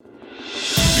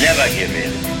Never give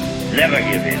in. Never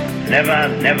give in. Never,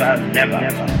 never, never,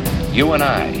 never. You and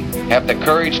I have the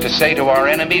courage to say to our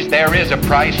enemies, there is a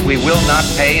price we will not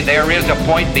pay. There is a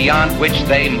point beyond which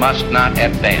they must not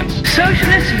advance.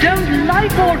 Socialists don't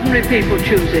like ordinary people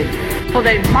choosing, for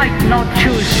they might not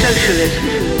choose socialism.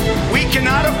 We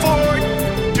cannot afford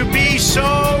to be so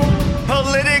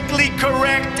politically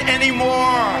correct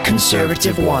anymore.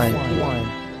 Conservative One.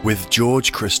 With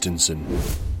George Christensen.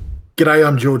 G'day,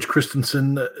 I'm George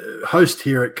Christensen, host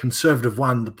here at Conservative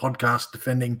One, the podcast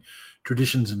defending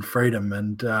traditions and freedom.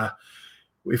 And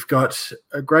we've got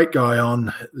a great guy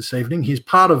on this evening. He's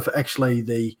part of actually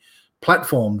the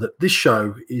platform that this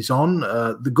show is on,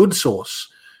 The Good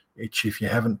Source, which if you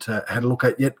haven't had a look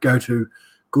at yet, go to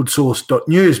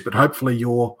goodsource.news, but hopefully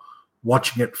you're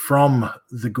watching it from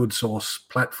the Good Source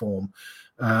platform.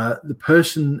 The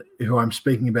person who I'm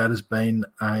speaking about has been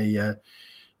a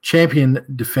champion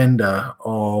defender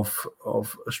of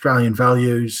Australian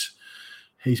values.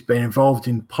 He's been involved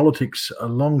in politics a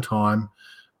long time.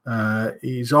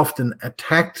 He's often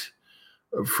attacked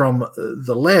from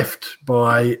the left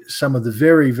by some of the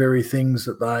very, very things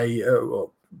that by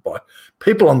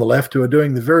people on the left who are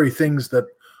doing the very things that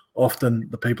often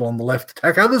the people on the left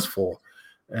attack others for,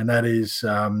 and that is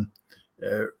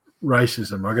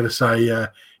racism. I've got to say,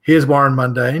 here's Warren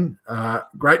Mundine,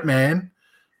 great man.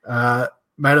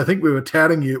 Mate, I think we were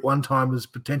touting you at one time as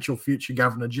potential future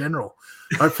Governor General.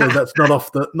 Hopefully that's not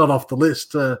off the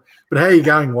list. But how are you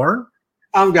going, Warren?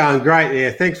 I'm going great. Yeah,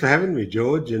 thanks for having me,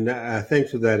 George, and thanks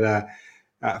for that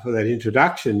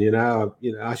introduction. You know,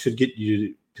 I should get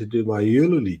you to do my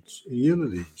eulogies.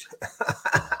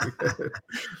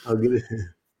 I'll get it.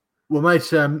 Well,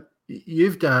 mate,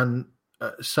 you've done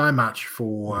so much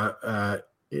for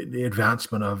the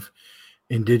advancement of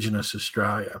Indigenous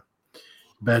Australia,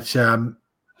 but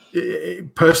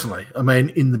personally, I mean,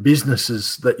 in the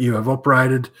businesses that you have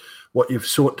operated, what you've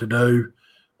sought to do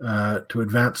to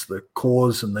advance the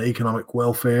cause and the economic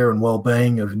welfare and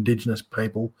well-being of Indigenous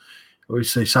people,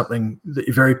 obviously something that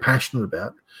you're very passionate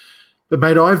about. But,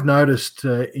 mate, I've noticed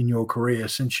in your career,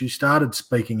 since you started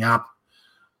speaking up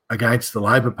against the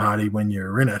Labor Party when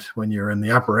you're in it, when you're in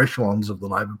the upper echelons of the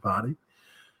Labor Party,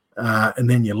 and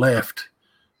then you left,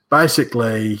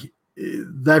 basically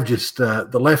they've just the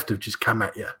left have just come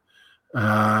at you.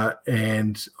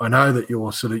 And I know that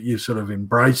you sort of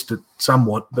embraced it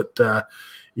somewhat, but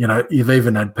you've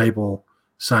even had people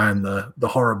saying the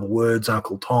horrible words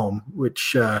Uncle Tom,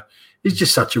 which is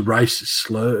just such a racist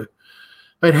slur.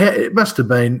 But it must have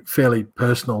been fairly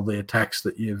personal, the attacks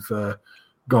that you've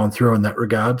gone through in that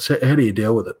regard. So how do you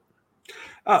deal with it?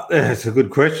 Oh, that's a good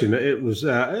question. It was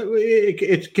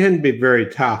it can be very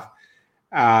tough,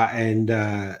 and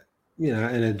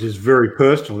it is very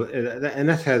personal, and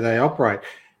that's how they operate.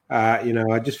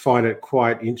 I just find it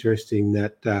quite interesting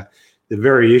that the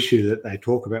very issue that they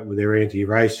talk about with their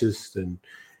anti-racist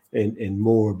and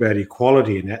more about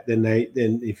equality and that, then they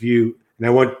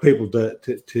want people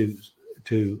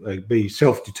to be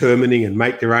self-determining and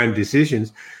make their own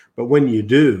decisions, but when you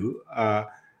do,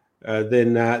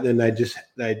 then they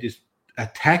just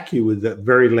attack you with the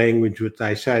very language which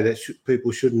they say that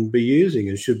people shouldn't be using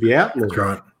and should be outlawed. That's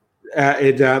right.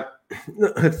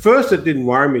 At first it didn't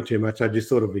worry me too much. I just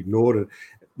sort of ignored it.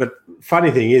 But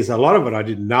funny thing is, a lot of it I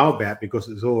didn't know about because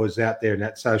it was always out there in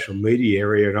that social media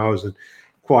area, and I wasn't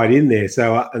quite in there.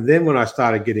 So, and then when I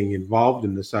started getting involved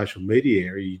in the social media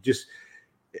area,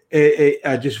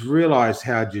 I just realised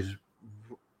how just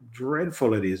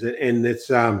dreadful it is, and it's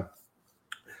and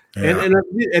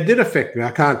it did affect me.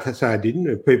 I can't say I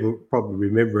didn't. People probably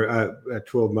remember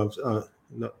 12 months,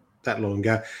 not that long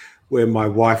ago, where my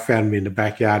wife found me in the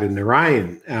backyard in the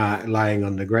rain, laying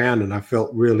on the ground, and I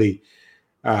felt really,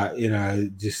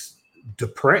 just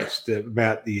depressed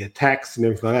about the attacks and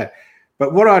everything like that.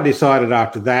 But what I decided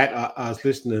after that, I was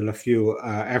listening to a few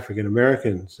African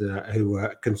Americans who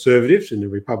were conservatives in the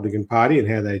Republican Party and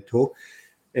how they talk,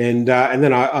 and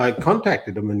then I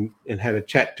contacted them and had a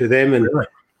chat to them,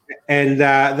 and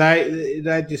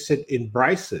they just said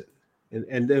embrace it,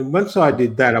 and then once I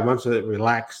did that, once I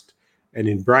relaxed and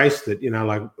embraced it,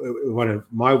 like one of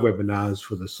my webinars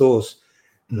for the Source,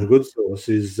 the Good Source,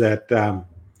 is that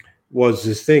was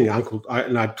this thing,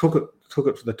 and I took it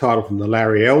for the title from the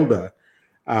Larry Elder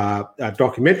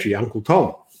documentary, Uncle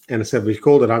Tom, and so we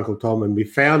called it Uncle Tom, and we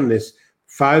found this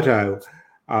photo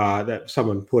that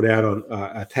someone put out on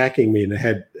attacking me, and it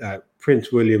had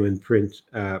Prince William and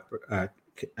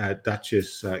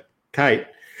Duchess Kate.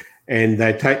 And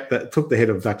they took the head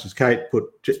of Duchess Kate,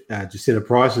 put Jacinta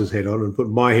Price's head on, and put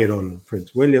my head on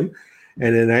Prince William,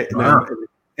 and then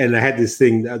they had this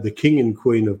thing, the King and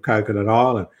Queen of Coconut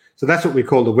Island. So that's what we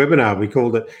called the webinar. We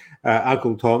called it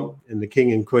Uncle Tom and the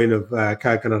King and Queen of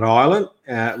Coconut Island,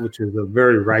 which is a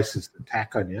very racist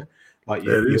attack on you. Like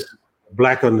you're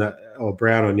black on the or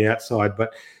brown on the outside,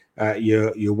 but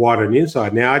you're white on the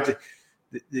inside. Now,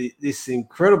 this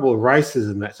incredible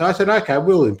racism. That so I said, okay,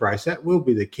 we'll embrace that. We'll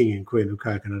be the King and Queen of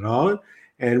Coconut Island,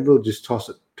 and we'll just toss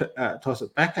it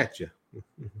back at you.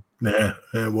 Yeah,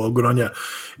 well, good on you.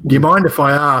 Do you mind if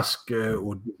I ask,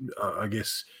 or I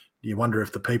guess, do you wonder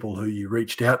if the people who you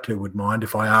reached out to would mind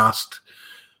if I asked,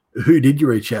 who did you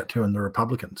reach out to in the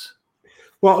Republicans?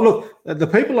 Well, look, the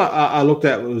people I looked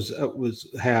at was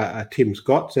how Tim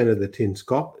Scott, Senator Tim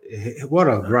Scott, what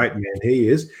a great man he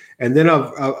is. And then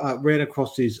I ran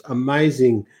across these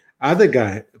amazing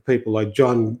other people like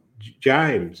John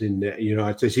James in the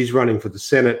United States. He's running for the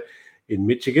Senate in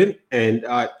Michigan, and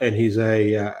he's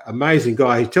a amazing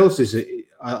guy. He tells this.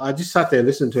 I just sat there and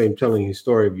listened to him telling his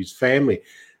story of his family,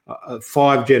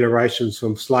 5 generations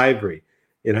from slavery.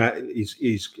 You know,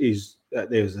 he's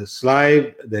there was a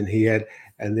slave, then he had,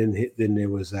 and then there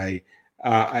was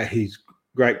his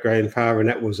great grandfather, and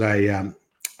that was a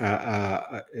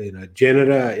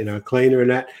janitor, cleaner,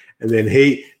 and that. And then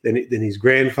then his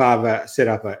grandfather set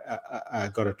up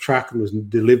got a truck and was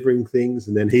delivering things,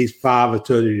 and then his father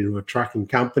turned it into a trucking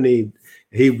company.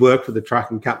 He worked for the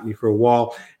trucking company for a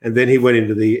while, and then he went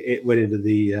into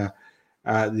the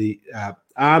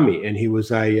army, and he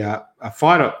was a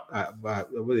fighter, a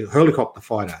helicopter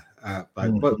fighter,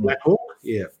 Black Hawk,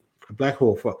 yeah. Black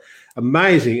Hawk,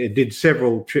 amazing. It did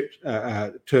several trips,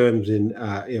 terms in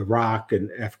Iraq and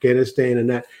Afghanistan,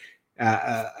 and that.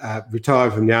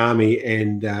 Retired from the army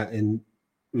and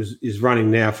is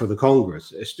running now for the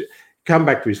Congress. Come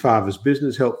back to his father's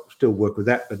business, still work with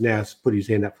that, but now put his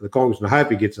hand up for the Congress. And I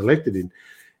hope he gets elected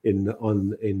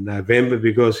in November,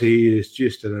 because he is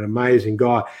just an amazing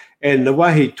guy. And the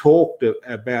way he talked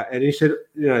about, and he said,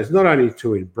 it's not only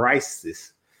to embrace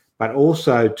this, but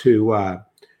also to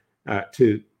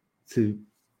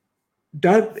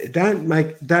don't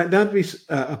be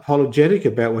apologetic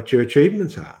about what your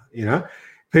achievements are.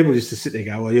 People just to sit there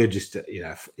and go, well, you're just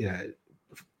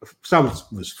some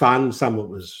was fun, some of it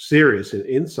was serious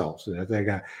insults. They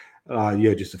go, oh,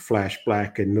 you're just a flash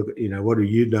black, and look, what do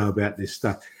you know about this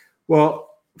stuff?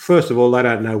 Well, first of all, they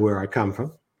don't know where I come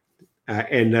from,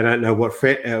 and they don't know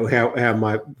how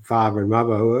my father and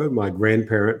mother were, my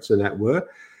grandparents and that were.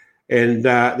 And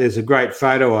there's a great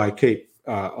photo I keep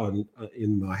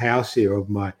in my house here of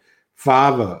my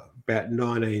father about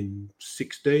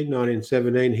 1916,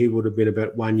 1917. He would have been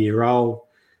about 1 year old,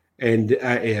 and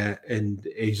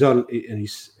he's on, and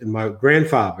my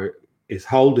grandfather is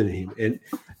holding him, and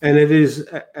it is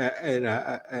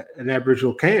an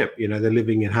Aboriginal camp. They're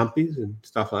living in humpies and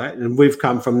stuff like that, and we've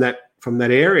come from that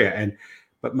area.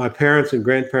 But my parents and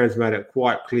grandparents made it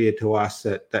quite clear to us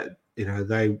that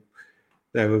they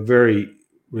were very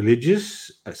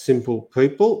religious, simple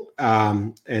people,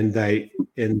 and they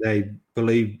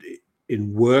believed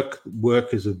in work.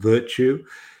 Work is a virtue.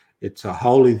 It's a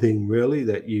holy thing, really,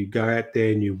 that you go out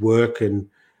there and you work, and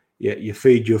you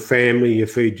feed your family, you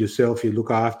feed yourself, you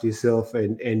look after yourself,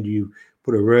 and you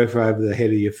put a roof over the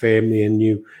head of your family, and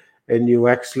you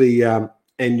actually and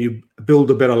you build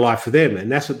a better life for them.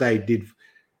 And that's what they did.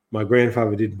 My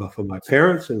grandfather did for my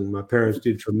parents, and my parents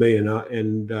did for me,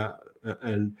 and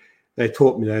they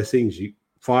taught me those things.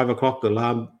 5 o'clock, the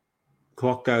alarm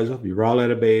clock goes off, you roll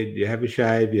out of bed, you have a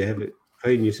shave,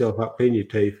 clean yourself up, clean your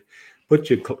teeth, put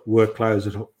your work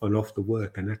clothes on off to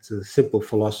work. And that's a simple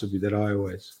philosophy that I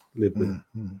always live with.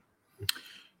 Mm-hmm.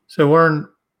 So, Warren,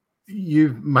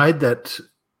 you've made that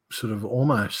sort of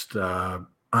almost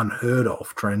unheard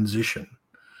of transition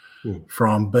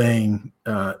from being,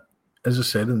 as I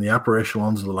said, in the upper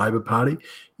echelons of the Labor Party.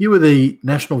 You were the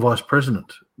national vice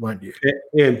president, weren't you?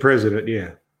 Yeah, and president,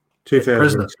 yeah.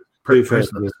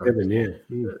 2007, yeah.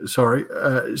 Sorry.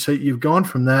 So you've gone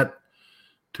from that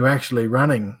to actually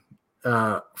running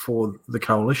for the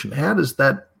coalition. How does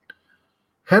that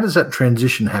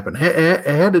transition happen?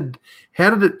 How did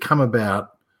it come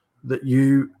about that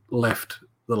you left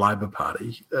the Labor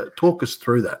Party? Talk us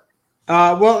through that.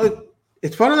 Well,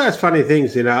 it's one of those funny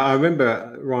things, I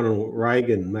remember Ronald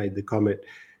Reagan made the comment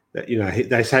that,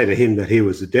 they say to him that he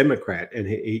was a Democrat, and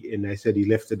they said he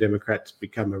left the Democrats to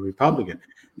become a Republican.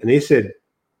 And he said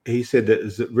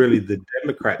that really the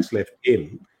Democrats left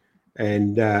him,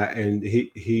 and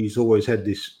he's always had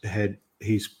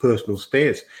his personal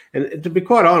stance. And to be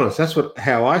quite honest, that's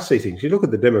how I see things. You look at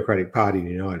the Democratic Party in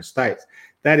the United States,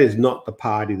 that is not the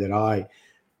party that I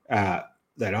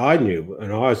knew.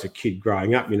 And I was a kid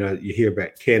growing up. You hear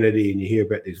about Kennedy and you hear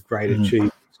about these great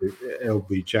achievements,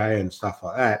 LBJ and stuff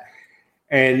like that.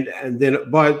 And then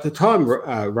by the time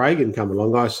Reagan came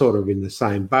along, I was sort of in the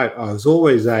same boat. I was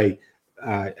always a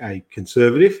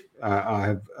conservative. I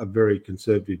have a very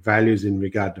conservative values in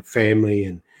regard to family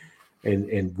and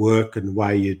work and the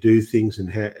way you do things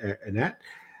and that.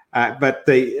 But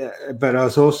I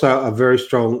was also a very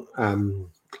strong,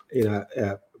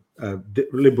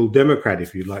 liberal Democrat,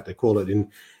 if you'd like to call it, in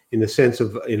the sense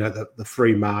of the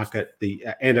free market, the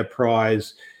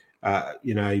enterprise,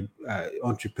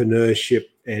 entrepreneurship,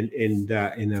 and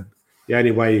the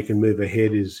only way you can move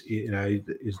ahead is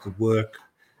the work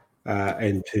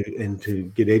and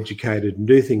to get educated and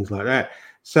do things like that.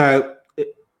 So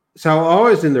I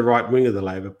was in the right wing of the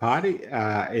Labor Party.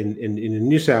 In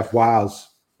New South Wales,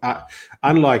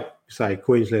 unlike say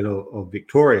Queensland or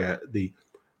Victoria,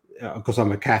 because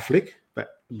I'm a Catholic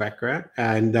background,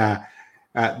 and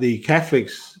the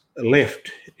Catholics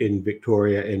left in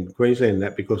Victoria and Queensland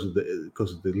because of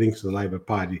the links of the Labor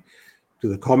Party to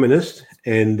the communist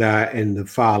and the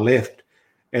far left,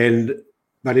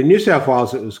 but in New South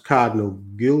Wales it was Cardinal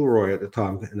Gilroy at the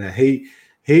time, and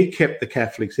he kept the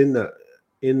Catholics in the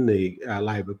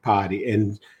Labor Party,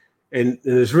 and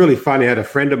it's really funny. I had a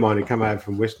friend of mine who come over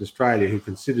from Western Australia who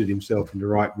considered himself in the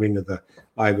right wing of the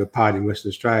Labor Party in Western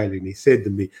Australia, and he said to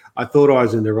me, "I thought I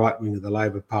was in the right wing of the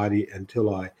Labor Party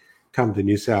until I come to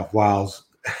New South Wales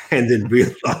and then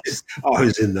realised I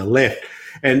was in the left."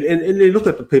 And you look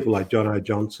at the people like John O.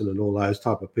 Johnson and all those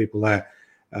type of people. They're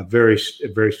very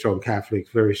strong Catholics,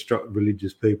 very strong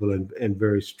religious people, and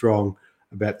very strong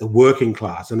about the working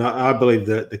class. And I believe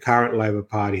that the current Labor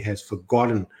Party has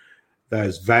forgotten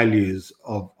those values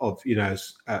of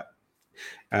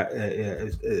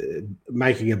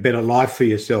making a better life for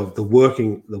yourself, the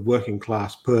working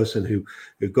class person who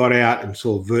got out and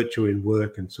saw virtue in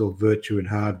work and saw virtue in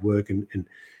hard work, and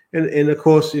of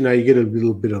course you get a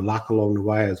little bit of luck along the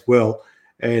way as well,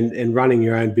 and running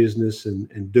your own business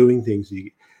and doing things.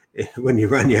 When you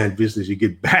run your own business, you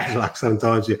get bad luck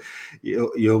sometimes.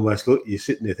 You almost you're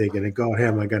sitting there thinking, "God, how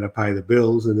am I going to pay the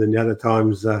bills?" And then the other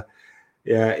times, you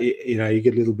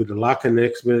get a little bit of luck, and the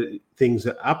next minute things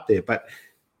are up there. But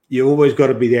you always got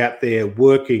to be out there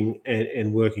working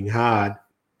and working hard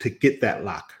to get that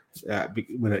luck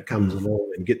when it comes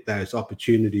along, and get those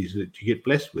opportunities that you get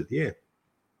blessed with. Yeah.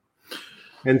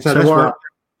 And so that's why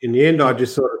in the end, I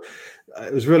just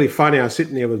it was really funny. I was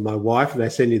sitting there with my wife, and they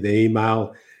send you the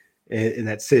email, and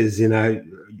that says,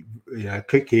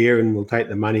 click here and we'll take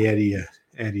the money out of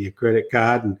your credit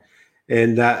card.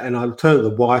 And I turned to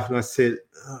the wife and I said,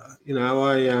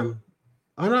 I'm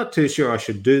not too sure I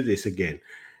should do this again.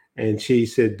 And she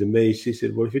said to me,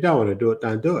 well, if you don't want to do it,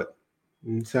 don't do it.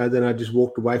 And so then I just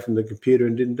walked away from the computer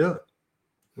and didn't do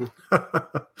it.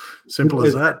 Simple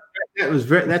as that.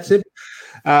 That's simple.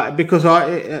 Because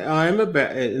I am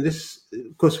about this,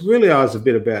 because really I was a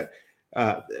bit about,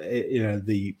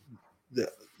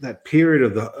 that period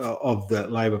of the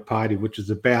Labor Party, which is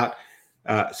about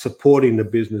supporting the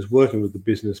business, working with the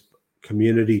business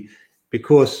community,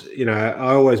 because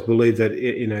I always believe that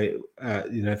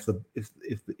if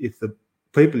the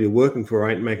people you're working for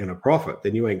ain't making a profit,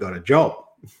 then you ain't got a job.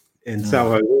 And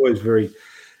so I was always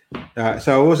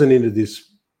so I wasn't into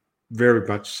this very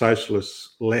much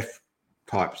socialist left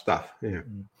type stuff. Yeah.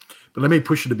 But let me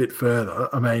push it a bit further.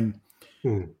 I mean,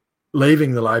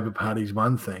 leaving the Labor Party is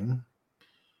one thing,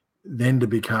 then to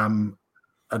become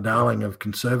a darling of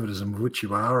conservatism, of which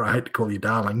you are. I hate to call you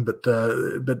darling, but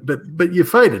you're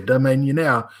faded. I mean, you're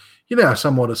now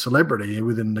somewhat a celebrity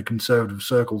within the conservative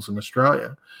circles in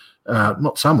Australia.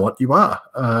 Not somewhat, you are,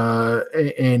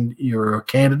 and you're a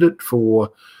candidate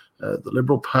for the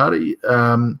Liberal Party.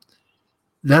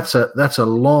 That's a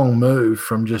long move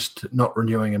from just not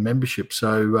renewing a membership.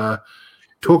 So,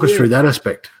 talk us through that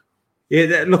aspect.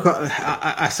 Yeah, look,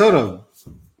 I suppose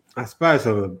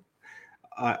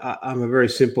I'm a very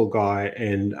simple guy,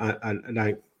 and I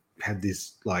don't have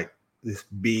this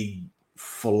big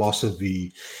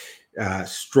philosophy,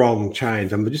 strong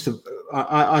change. I'm just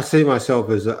I see myself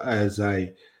as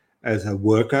a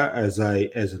worker, as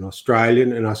an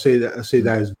Australian, and I see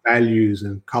those values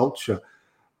and culture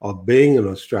of being an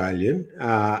Australian.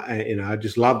 I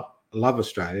just love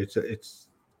Australia. It's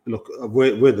look,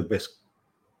 we're the best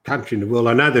country in the world.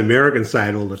 I know the Americans say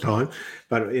it all the time,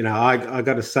 but I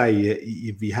got to say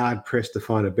you'd be hard pressed to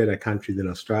find a better country than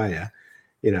Australia.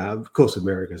 Of course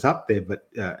America's up there, but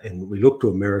and we look to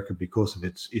America because of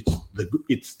it's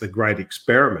the great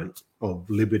experiment of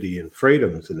liberty and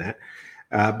freedoms and that.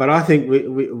 But I think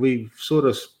we sort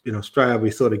of in Australia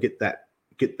we sort of get that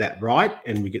right,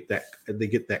 and they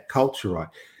get that culture right.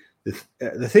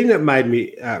 The thing that made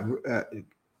me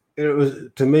it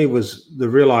was, to me, was the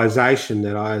realization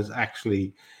that I was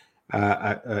actually,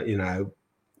 I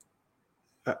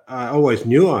always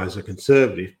knew I was a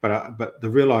conservative, but the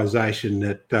realization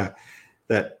that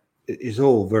that it is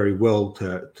all very well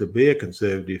to be a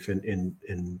conservative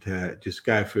and just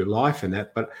go through life and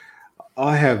that, but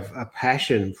I have a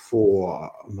passion for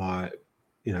my,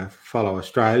 fellow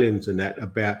Australians and that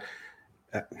about.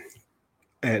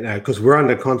 And because we're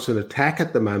under constant attack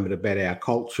at the moment about our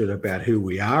culture and about who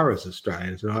we are as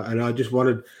Australians, and I just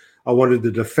wanted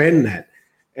to defend that,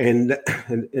 and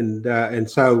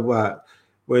so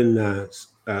when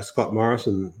Scott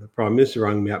Morrison, the Prime Minister,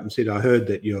 rang me up and said, "I heard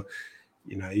that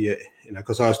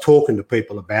because I was talking to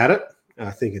people about it,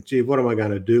 thinking, gee, what am I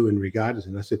going to do in regards?"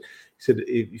 And he said,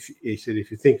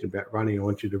 if you're thinking about running, I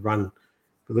want you to run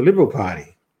for the Liberal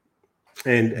Party,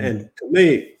 and to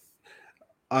me.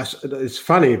 It's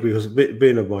funny because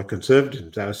being of my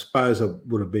conservatism, I suppose I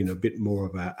would have been a bit more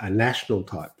of a national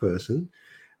type person,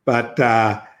 but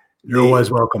you're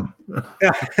always welcome. In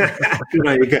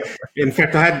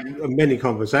fact, I had many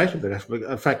conversations with that.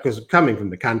 In fact, because coming from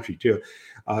the country too,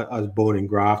 I was born in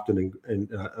Grafton, and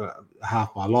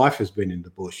half my life has been in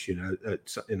the bush.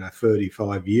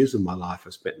 35 years of my life I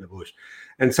spent in the bush,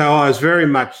 and so I was very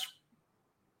much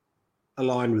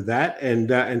aligned with that.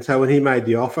 And so when he made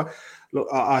the offer. Look,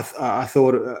 I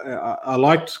thought I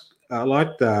liked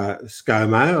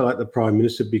ScoMo, I liked the Prime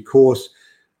Minister because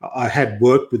I had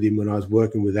worked with him when I was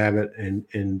working with Abbott and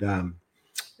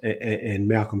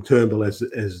Malcolm Turnbull as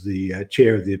the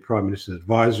chair of the Prime Minister's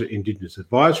Indigenous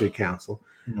Advisory Council,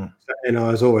 and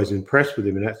I was always impressed with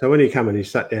him and that. So when he came and he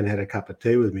sat down and had a cup of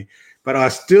tea with me, but I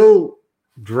still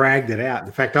dragged it out.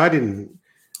 In fact, I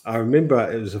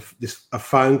remember it was a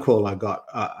phone call I got.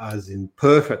 I was in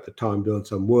Perth at the time doing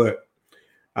some work.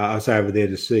 I was over there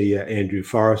to see Andrew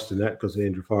Forrest and that, because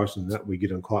Andrew Forrest and that we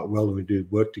get on quite well and we do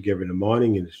work together in the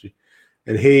mining industry.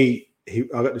 And I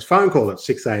got this phone call at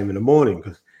 6 a.m. in the morning,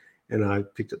 and I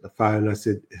picked up the phone and I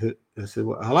said,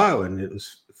 well, hello, and it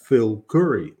was Phil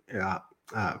Curry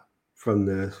from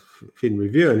the Fin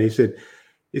Review, and he said,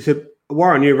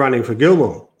 Warren, you're running for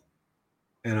Gilmore,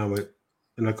 and I went,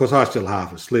 and of course I was still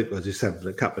half asleep. I was just having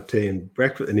a cup of tea and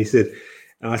breakfast, and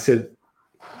I said,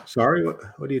 sorry, what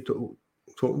are you talking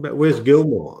about? Where's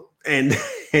Gilmore? And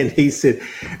he said,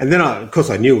 and then of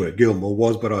course I knew where Gilmore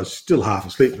was, but I was still half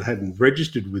asleep and hadn't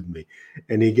registered with me.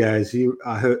 And he goes,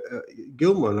 I heard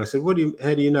Gilmore, and I said, how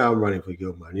do you know I'm running for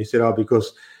Gilmore? And he said,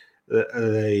 because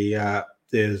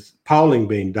there's polling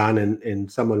being done,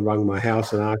 and someone rang my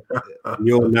house and asked,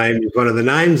 your name is one of the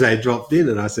names they dropped in.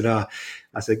 And I said,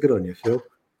 good on you, Phil.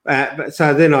 But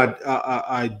so then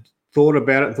I thought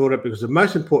about it because the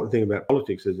most important thing about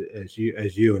politics, as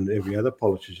you and every other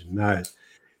politician knows,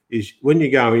 is when you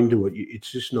go into it,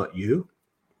 it's just not you.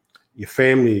 Your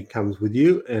family comes with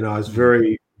you, and I was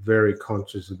very, very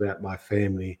conscious about my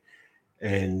family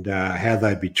and how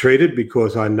they'd be treated,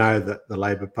 because I know that the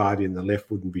Labor Party and the left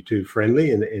wouldn't be too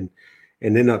friendly, and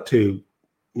they're not too,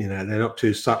 they're not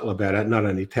too subtle about it. Not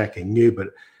only attacking you, but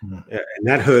and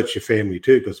that hurts your family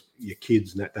too, because your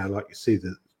kids and that don't like to see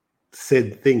the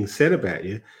things said about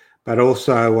you, but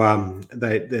also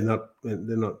they're not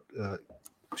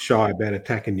shy about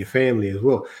attacking your family as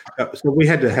well. So we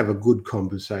had to have a good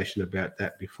conversation about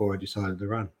that before I decided to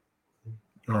run.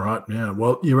 All right. Yeah.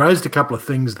 Well, you raised a couple of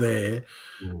things there.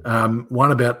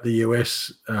 One about the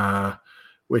US,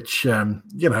 which, it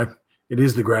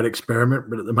is the great experiment,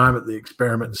 but at the moment the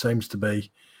experiment seems to be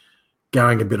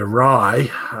going a bit awry.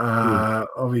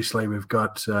 Obviously, we've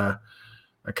got a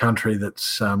country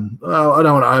that's, I don't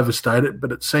want to overstate it,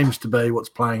 but it seems to be what's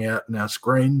playing out in our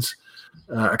screens,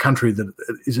 a country that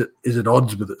is at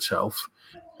odds with itself.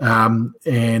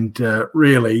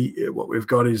 Really what we've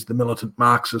got is the militant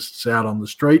Marxists out on the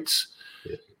streets,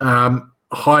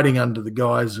 hiding under the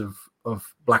guise of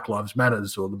Black Lives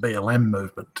Matters or the BLM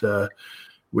movement,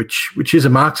 which is a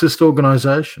Marxist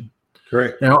organisation.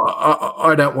 Correct. Now,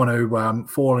 I don't want to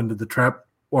fall into the trap,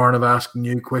 Warren, of asking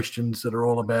you questions that are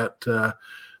all about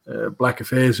black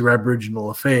affairs or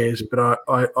Aboriginal affairs, but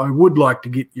I would like to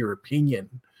get your opinion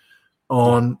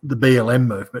on the BLM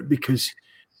movement, because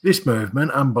this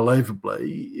movement,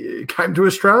 unbelievably, came to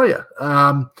Australia.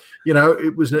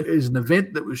 It was an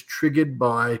event that was triggered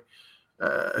by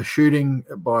a shooting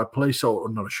by police, or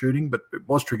not a shooting, but it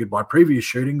was triggered by previous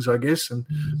shootings, I guess, and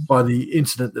by the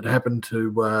incident that happened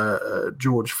to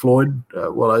George Floyd,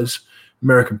 those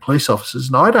American police officers.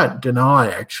 And I don't deny,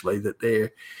 actually, that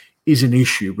there is an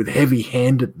issue with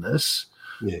heavy-handedness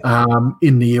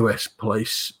in the US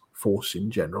police force in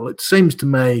general. It seems to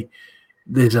me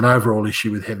there's an overall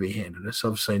issue with heavy-handedness.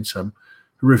 I've seen some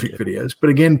horrific videos, but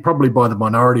again, probably by the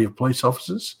minority of police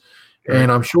officers.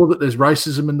 And I'm sure that there's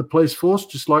racism in the police force,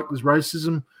 just like there's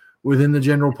racism within the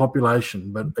general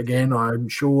population. But again, I'm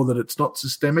sure that it's not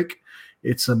systemic.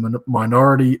 It's a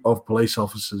minority of police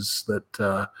officers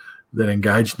that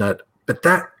engaged in that. But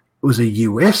that was a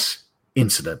US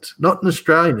incident, not an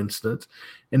Australian incident.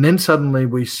 And then suddenly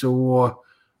we saw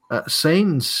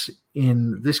scenes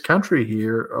in this country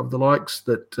here of the likes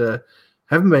that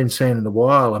haven't been seen in a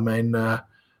while. I mean,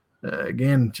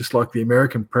 again, just like the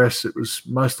American press, it was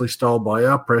mostly styled by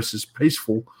our press as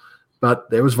peaceful, but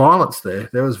there was violence there.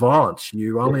 There was violence.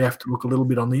 You only have to look a little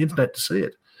bit on the internet to see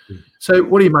it. So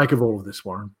what do you make of all of this,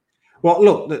 Warren? Well,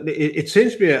 look, it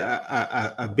seems to be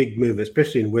a big move,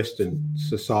 especially in Western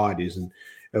societies. And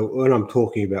when I'm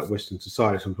talking about Western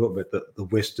societies, I'm talking about the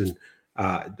Western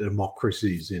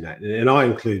democracies in that. And I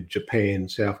include Japan,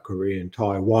 South Korea, and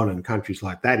Taiwan and countries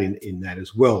like that in that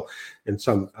as well, and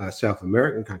some South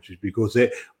American countries, because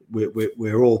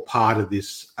we're all part of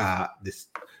this this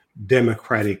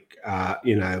democratic,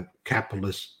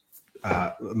 capitalist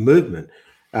movement.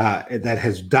 That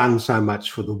has done so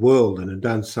much for the world and have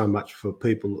done so much for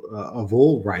people of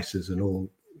all races and all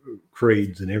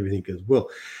creeds and everything as well.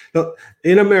 Look,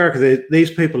 in America,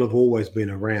 these people have always been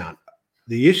around.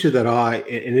 The issue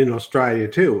and in Australia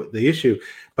too,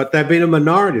 but they've been a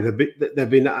minority. They've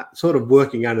been sort of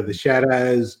working under the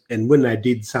shadows. And when they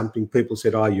did something, people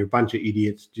said, "Oh, you're a bunch of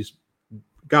idiots. Just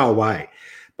go away."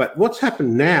 But what's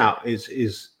happened now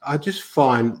is I just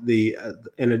find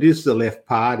and it is the left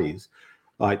parties,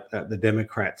 like the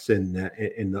Democrats and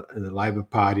the Labor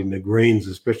Party and the Greens,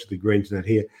 especially the Greens down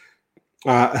here,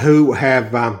 who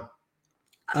have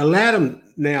allowed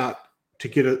them now to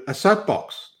get a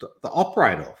soapbox to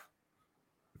operate off.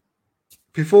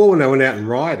 Before, when they went out and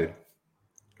rioted,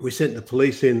 we sent the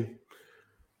police in,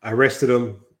 arrested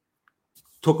them,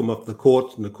 took them off the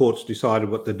courts, and the courts decided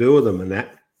what to do with them and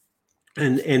that.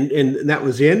 And that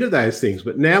was the end of those things.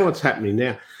 But now what's happening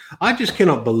now, I just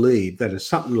cannot believe that it's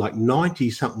something like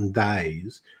 90-something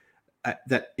days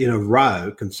that in a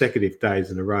row, consecutive days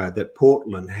in a row, that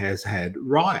Portland has had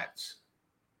riots.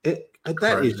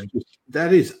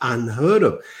 That is unheard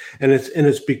of, and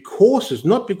it's because it's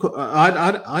not because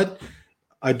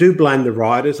I do blame the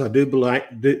rioters. I do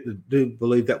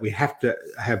believe that we have to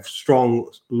have strong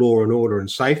law and order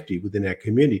and safety within our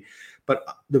community. But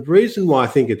the reason why I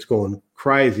think it's gone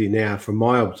crazy now, from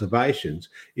my observations,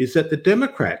 is that the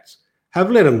Democrats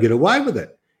have let them get away with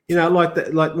it.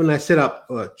 Like when they set up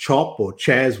CHOP or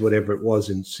Chaz, whatever it was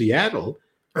in Seattle.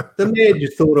 The mayor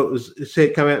just thought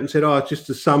come out and said, "Oh, it's just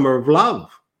a summer of love."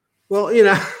 Well,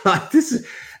 like this is,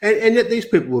 and yet these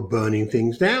people were burning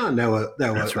things down. They were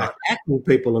attacking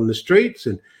people on the streets,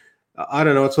 and I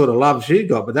don't know what sort of love she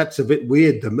got, but that's a bit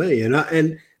weird to me.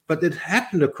 But it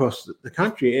happened across the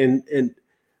country, and then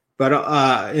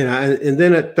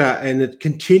it's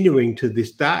continuing to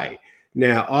this day.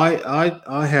 Now,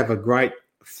 I have a great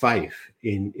faith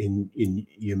in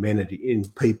humanity, in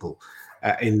people.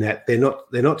 In that they're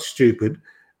not stupid.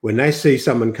 When they see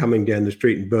someone coming down the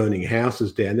street and burning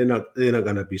houses down, they're not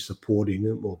going to be supporting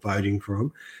them or voting for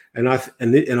them. And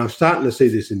I'm starting to see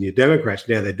this in the Democrats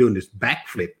now. They're doing this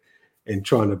backflip and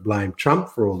trying to blame Trump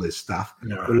for all this stuff.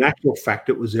 No. When in actual fact,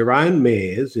 it was their own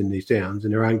mayors in these towns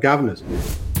and their own governors.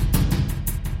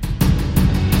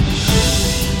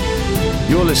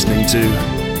 You're listening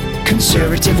to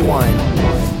Conservative Wine.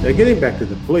 Now, getting back to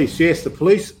the police, yes, the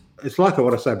police. It's like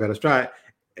what I say about Australia.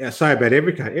 I say about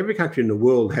every country. Every country in the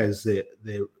world has their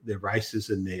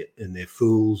racists and their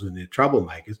fools and their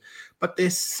troublemakers, but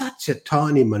there's such a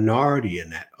tiny minority in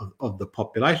that of the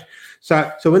population.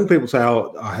 So when people say,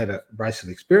 "Oh, I had a racist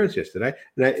experience yesterday,"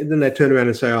 and then they turn around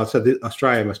and say, "Oh, so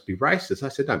Australia must be racist," I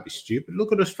said, "Don't be stupid.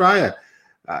 Look at Australia.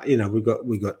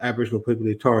 We've got Aboriginal people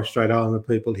here, Torres Strait Islander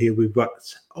people here. We've got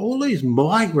all these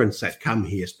migrants that come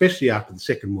here, especially after the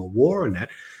Second World War and that."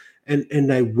 And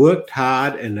they worked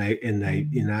hard, and they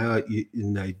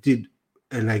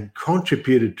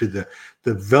contributed to the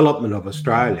development of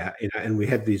Australia. And we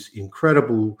have these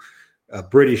incredible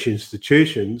British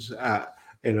institutions,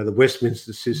 the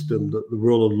Westminster system, the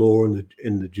rule of law,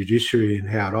 and the judiciary, and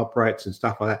how it operates and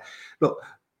stuff like that. Look,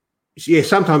 yeah,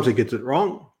 sometimes it gets it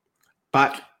wrong,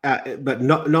 but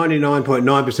not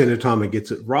 99.9% of the time it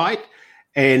gets it right.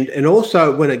 And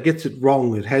also when it gets it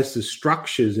wrong, it has the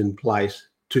structures in place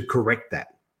to correct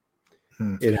that.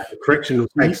 Correction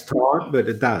takes time, but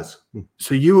it does.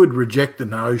 So you would reject the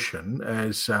notion,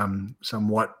 as some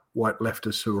white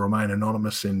leftists who remain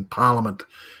anonymous in Parliament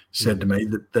said to me,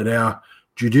 that our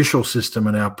judicial system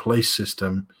and our police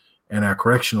system and our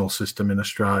correctional system in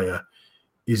Australia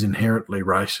is inherently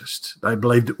racist. They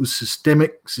believed it was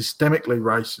systemically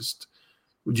racist.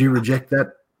 Would you reject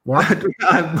that? What?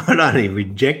 I don't even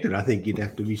reject it. I think you'd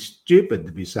have to be stupid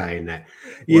to be saying that.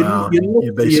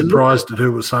 You'd be surprised at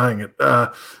who was saying it.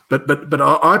 But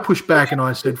I pushed back and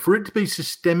I said, for it to be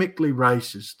systemically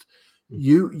racist,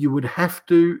 you would have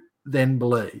to then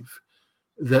believe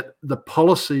that the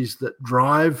policies that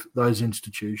drive those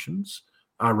institutions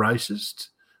are racist,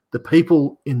 the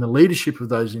people in the leadership of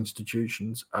those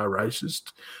institutions are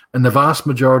racist, and the vast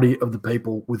majority of the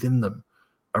people within them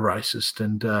are racist.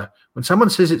 And when someone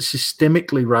says it's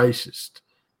systemically racist,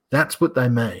 that's what they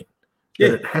mean. Yeah.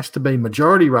 That it has to be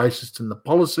majority racist, and the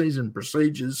policies and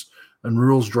procedures and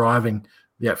rules driving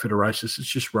the outfit are racist. It's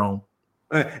just wrong.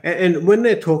 And when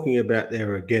they're talking about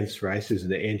they're against racism,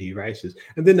 they're anti-racist,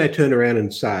 and then they turn around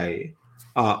and say,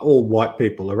 all white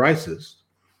people are racist,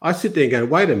 I sit there and go,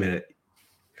 wait a minute.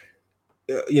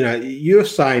 You're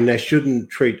saying they shouldn't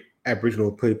treat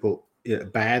Aboriginal people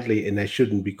badly, and they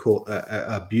shouldn't be caught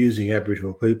abusing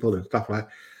Aboriginal people and stuff like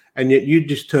that. And yet you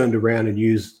just turned around and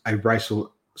used a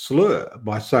racial slur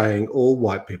by saying all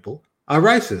white people are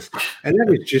racist. And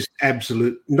that is just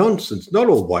absolute nonsense. Not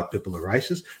all white people are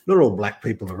racist. Not all black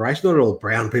people are racist. Not all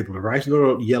brown people are racist. Not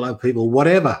all yellow people,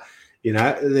 whatever.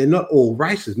 They're not all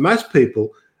racist. Most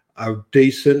people are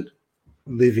decent,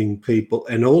 living people,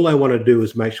 and all they want to do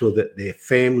is make sure that their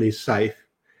family's safe.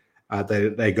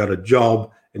 They got a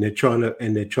job, and they're trying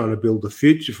to build a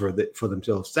future for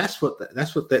themselves. That's what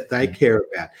they care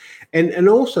about, and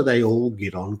also they all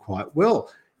get on quite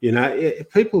well.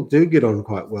 People do get on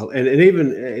quite well, and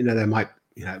even they might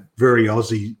very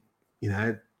Aussie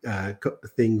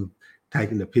thing,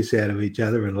 taking the piss out of each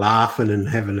other and laughing and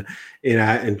having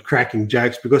and cracking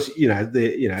jokes because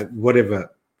whatever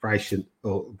race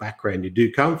or background you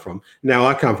do come from. Now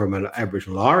I come from an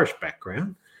Aboriginal Irish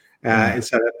background, and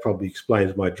so that probably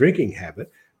explains my drinking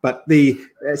habit. But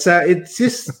so it's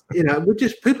just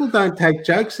people don't take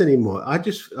jokes anymore. I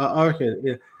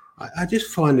reckon I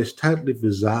just find this totally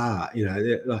bizarre.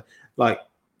 Like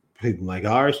people make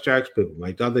Irish jokes, people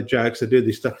make other jokes, they do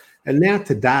this stuff, and now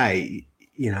today,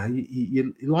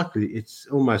 you likely it's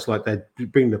almost like they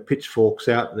bring the pitchforks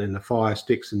out and then the fire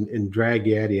sticks and drag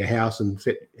you out of your house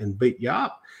and beat you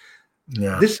up.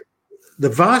 Yeah, the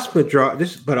vast majority.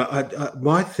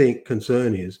 My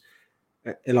concern is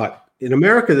like in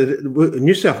America,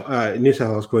 New South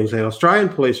Wales, Queensland, Australian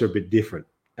police are a bit different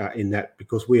in that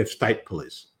because we have state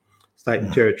police. State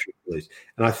and territory police.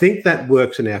 And I think that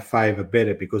works in our favour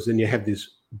better because then you have this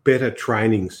better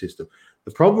training system.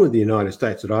 The problem with the United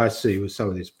States that I see with some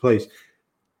of these police,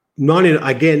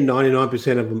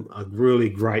 99% of them are really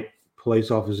great police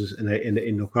officers, and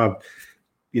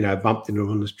I've bumped into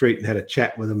them on the street and had a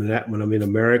chat with them and that when I'm in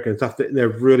America and stuff. They're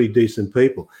really decent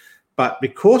people. But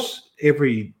because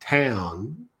every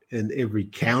town and every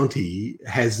county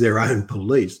has their own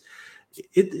police,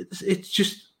 it's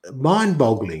just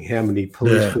mind-boggling how many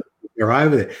police are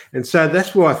over there, and so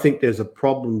that's why I think there's a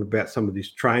problem about some of this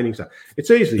training stuff.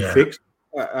 It's easily fixed.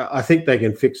 I think they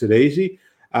can fix it easy,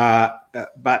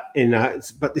 but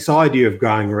this idea of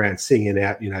going around singing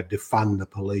out, defund the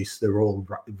police, they're all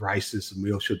racist, and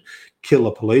we all should kill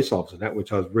a police officer. That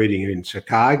which I was reading in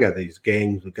Chicago, these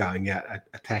gangs were going out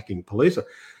attacking police.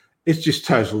 It's just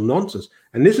total nonsense.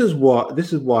 And this is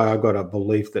why I got a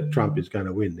belief that Trump is going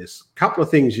to win. There's a couple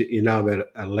of things about an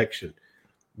election.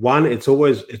 One, it's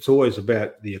always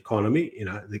about the economy.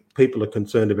 The people are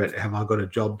concerned about, have I got a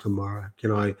job tomorrow?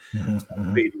 Can I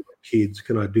feed my kids?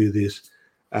 Can I do this?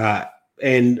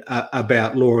 And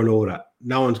about law and order.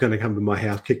 No one's going to come to my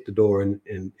house, kick the door and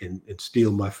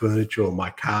steal my furniture or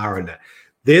my car and that.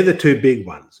 They're the two big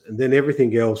ones. And then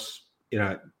everything else,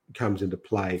 comes into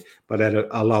play, but at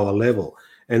a lower level.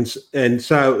 And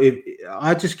so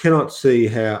I just cannot see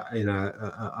how,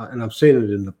 and I've seen it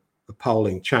in the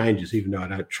polling changes, even though I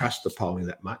don't trust the polling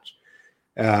that much.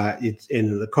 It's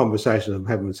in the conversation I'm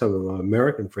having with some of my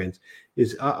American friends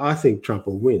is I think Trump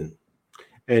will win.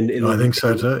 And I think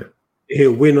so too.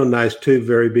 He'll win on those two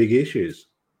very big issues,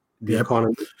 the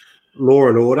economy, law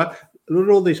and order. Look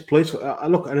at all these police.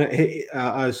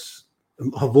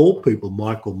 Of all people,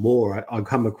 Michael Moore, I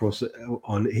come across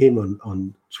on him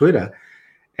on Twitter,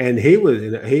 and he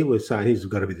was saying he's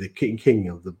got to be the king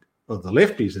of the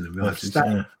lefties in the United States.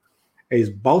 Yeah.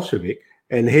 He's Bolshevik,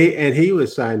 and he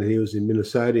was saying that he was in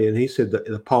Minnesota, and he said that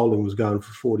the polling was going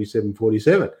for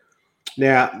 47-47.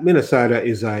 Now Minnesota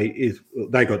is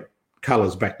they got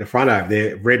colours back to front over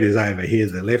there. Red is over here,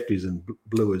 the lefties, and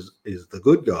blue is the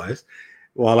good guys.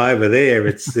 While over there,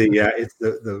 it's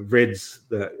the Reds,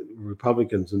 the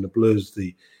Republicans, and the Blues,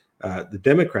 the the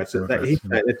Democrats.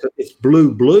 It's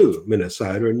blue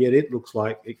Minnesota, and yet it looks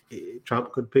like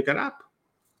Trump could pick it up.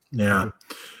 Yeah.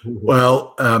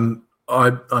 Well,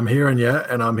 I'm hearing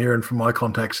and I'm hearing from my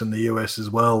contacts in the US as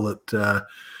well that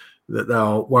they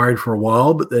were worried for a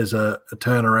while, but there's a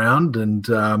turnaround, and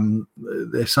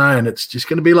they're saying it's just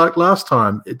going to be like last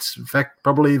time. It's, in fact,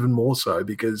 probably even more so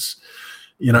because,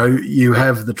 you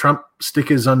have the Trump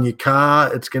stickers on your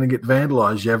car, it's going to get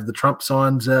vandalized. You have the Trump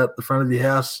signs out the front of your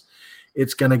house,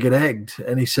 it's going to get egged.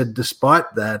 And he said,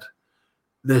 despite that,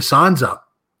 their signs up,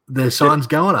 their signs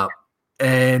going up.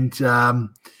 And,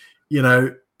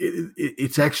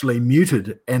 it's actually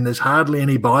muted, and there's hardly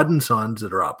any Biden signs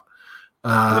that are up.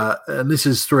 And this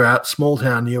is throughout small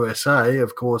town USA.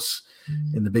 Of course,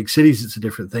 in the big cities, it's a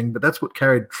different thing, but that's what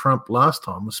carried Trump last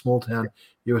time, was small town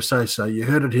USA. So you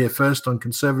heard it here first on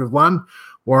Conservative One.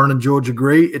 Warren and George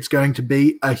agree it's going to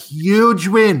be a huge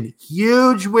win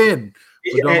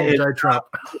for Donald J. Trump.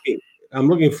 I'm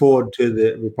looking forward to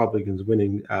the Republicans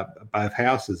winning both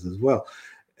houses as well.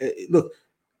 Look,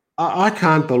 I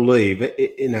can't believe it,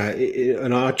 and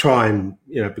I try and,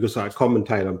 because I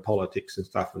commentate on politics and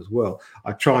stuff as well,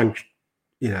 I try and,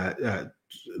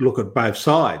 look at both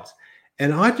sides.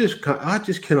 And I just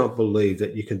cannot believe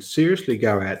that you can seriously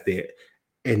go out there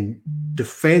and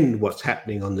defend what's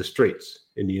happening on the streets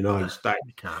in the United States.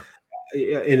 You can't.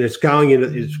 And it's going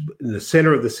it's in the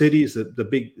center of the cities, the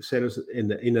big centers in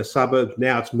the inner suburbs.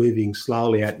 Now it's moving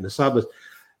slowly out in the suburbs.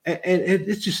 And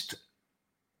it's just,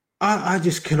 I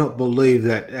just cannot believe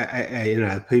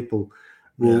that, people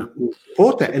will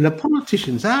support that. And the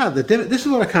politicians are. This is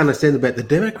what I can't understand about the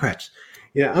Democrats.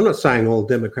 I'm not saying all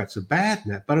Democrats are bad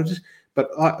in that,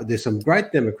 but there's some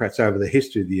great Democrats over the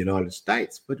history of the United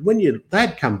States. But when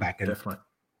they'd come back and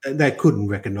they couldn't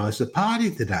recognise the party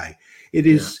today. It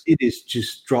is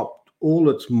just dropped all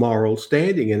its moral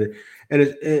standing, and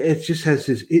it just has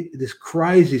this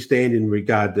crazy stand in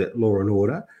regard to law and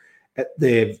order.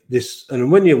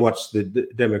 And when you watch the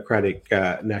Democratic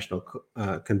National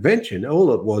Convention,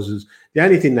 all it was is the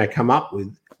only thing they come up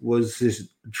with was this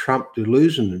Trump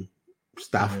delusion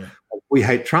stuff. We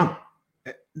hate Trump.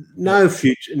 No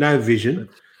future, no vision,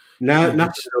 nothing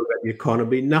to do about the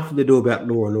economy, nothing to do about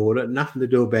law and order, nothing to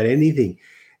do about anything.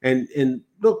 And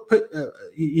look,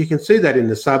 you can see that in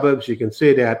the suburbs. You can see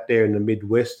it out there in the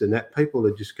Midwest, and that people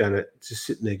are just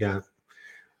sitting there going,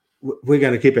 we're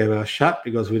going to keep our mouth shut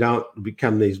because we don't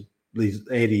become these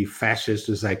anti-fascists,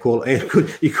 as they call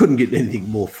it. You couldn't get anything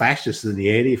more fascist than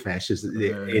the anti-fascists,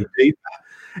 Antifa.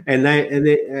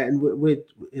 And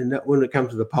when it comes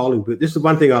to the polling booth, this is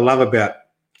one thing I love about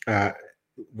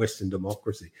Western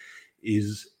democracy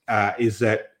is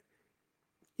that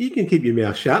you can keep your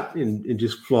mouth shut and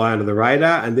just fly under the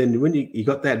radar, and then when you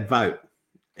got that vote,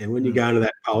 and when you go into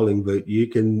that polling booth, you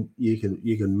can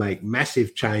make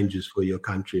massive changes for your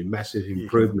country, massive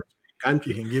improvements for your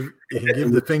country. You can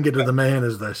give the finger to the man,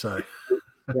 as they say.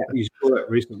 You saw that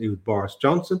recently with Boris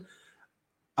Johnson.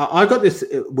 I got this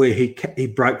where he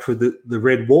broke through the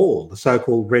red wall, the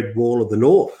so-called red wall of the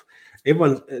North.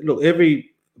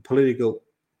 Every political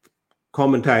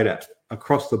commentator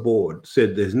across the board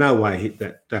said there's no way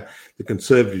that the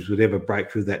Conservatives would ever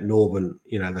break through that northern,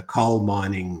 the coal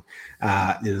mining,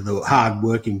 the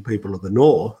hard-working people of the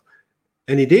North,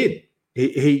 and he did.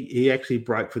 He actually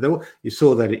broke through that. You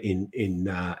saw that in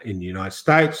the United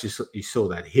States. You saw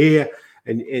that here,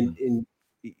 and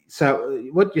so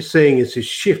what you're seeing is this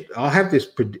shift. I have this,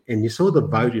 and you saw the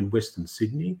vote in Western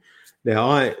Sydney.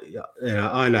 Now, I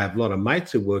know a lot of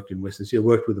mates who worked in Western Sydney. I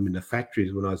worked with them in the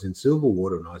factories when I was in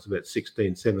Silverwater when I was about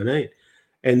 16, 17.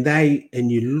 And they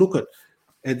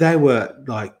were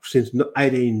like since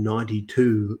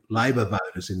 1892 Labor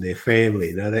voters in their family.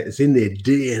 It's in their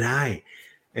DNA.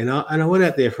 And I went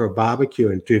out there for a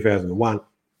barbecue in 2001.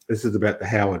 This is about the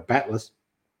Howard Battlers.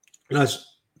 And I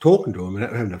was talking to them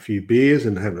and having a few beers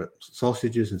and having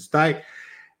sausages and steak.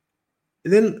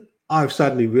 And then I've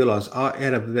suddenly realised out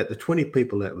of about the 20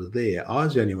 people that was there, I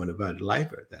was the only one who voted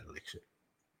Labor at that election.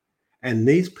 And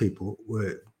these people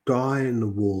were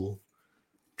dyed-in-the-wool,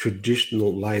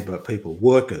 traditional Labor people,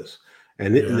 workers.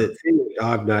 And the thing that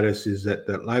I've noticed is that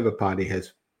the Labor Party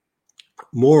has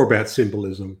more about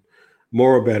symbolism,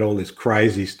 more about all this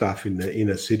crazy stuff in the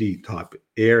inner city type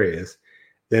areas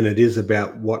than it is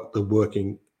about what the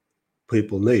working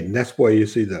people need. And that's why you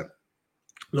see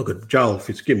look at Joel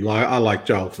Fitzgibbon. I like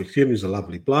Joel Fitzgibbon. He's a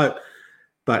lovely bloke.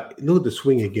 But look at the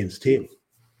swing against him.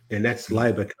 And that's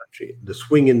Labor country. The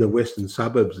swing in the western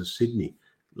suburbs of Sydney,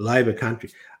 Labor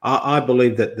country. I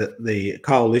believe that the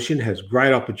coalition has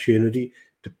great opportunity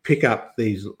to pick up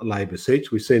these Labor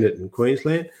seats. We've seen it in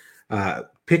Queensland.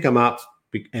 Pick them up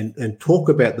and talk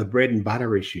about the bread and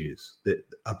butter issues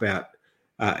about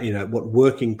what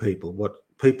working people, what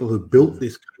people who built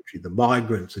this country, the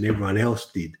migrants and everyone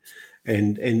else did,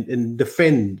 and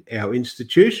defend our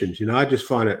institutions. I just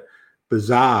find it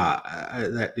bizarre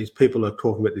that these people are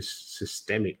talking about this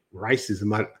systemic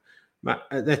racism.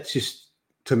 That's just,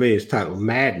 to me, is total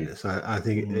madness. I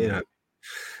think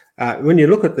when you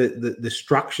look at the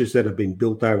structures that have been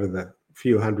built over the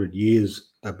few hundred years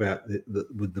about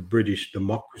with the British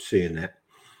democracy and that.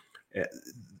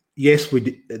 Yes,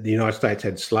 the United States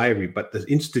had slavery, but the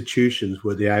institutions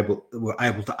were able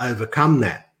to overcome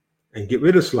that and get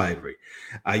rid of slavery.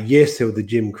 Yes, there were the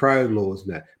Jim Crow laws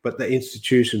and that, but the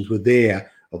institutions were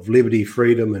there of liberty,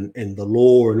 freedom, and the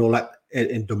law and all that,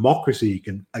 and democracy. You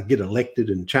can get elected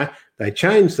and change. They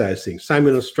changed those things. Same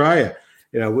in Australia.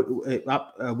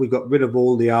 We got rid of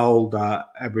all the old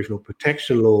Aboriginal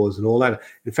protection laws and all that.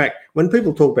 In fact, when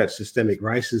people talk about systemic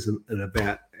racism and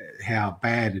about how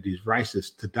bad it is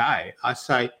racist today, I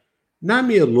say, name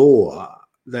me a law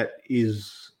that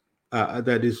is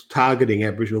targeting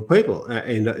Aboriginal people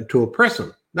and to oppress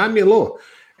them. Name me a law,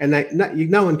 and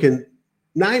no one can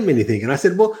name anything. And I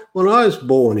said, well, when I was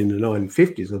born in the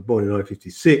 1950s, I was born in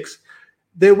 1956,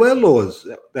 there were laws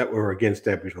that were against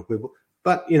Aboriginal people.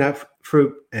 But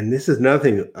and this is another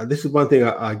thing. This is one thing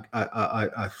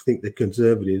I think the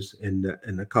Conservatives and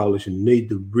the coalition need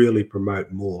to really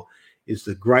promote more, is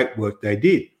the great work they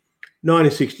did.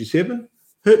 1967.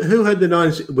 Who had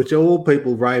which all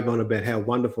people rave on about how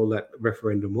wonderful that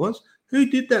referendum was? Who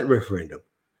did that referendum?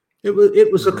 It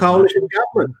was a coalition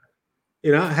government.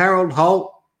 Harold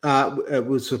Holt, it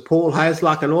was Paul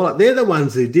Hasluck and all that. They're the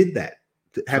ones who did that,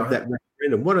 to have that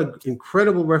referendum. What an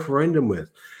incredible referendum was.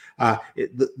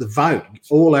 The vote,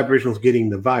 all Aboriginals getting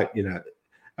the vote,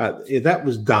 that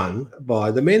was done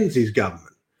by the Menzies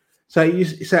government. So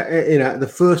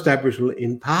the first Aboriginal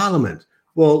in Parliament.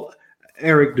 Well,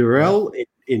 Eric Durrell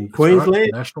in Queensland,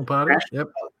 right. National Party,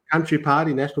 Country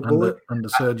Party, National Board under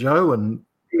Sir Joe, and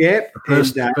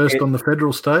first on the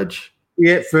federal stage.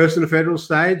 Yeah, first on the federal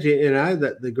stage.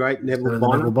 The great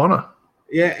Neville Bonner.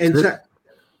 Yeah, and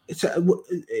so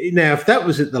now, if that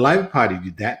was it, the Labor Party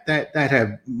did that, they'd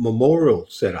have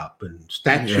memorials set up and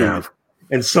statues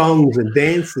and songs and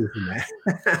dances and that.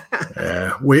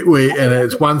 Yeah, we and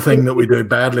it's one thing that we do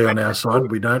badly on our side.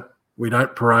 We don't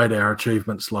parade our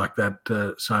achievements like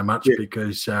that so much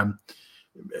because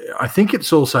I think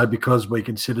it's also because we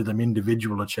consider them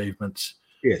individual achievements.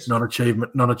 Yes, not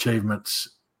achievements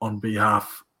on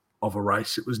behalf of a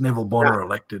race. It was Neville Bonner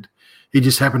elected. He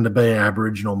just happened to be an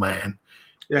Aboriginal man.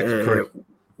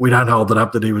 We don't hold it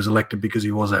up that he was elected because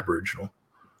he was Aboriginal.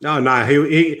 No,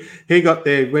 he got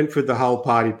there, went through the whole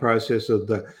party process of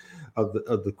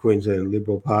the Queensland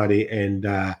Liberal Party, and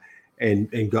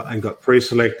got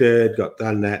pre-selected, got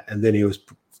done that, and then he was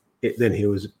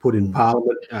put in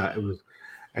Parliament.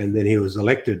 And then he was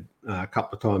elected a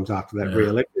couple of times after that,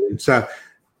 re-elected. And so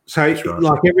right.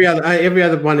 Like every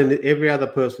other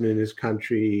person in this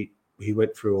country, he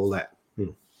went through all that.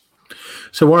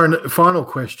 So, Warren, final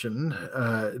question.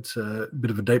 It's a bit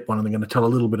of a deep one, and I'm going to tell a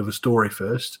little bit of a story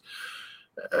first.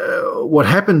 What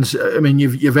happens, I mean,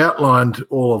 you've outlined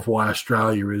all of why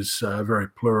Australia is a very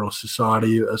pluralist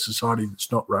society, a society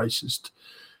that's not racist,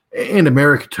 and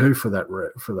America too, for that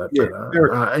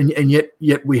matter. And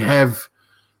yet we have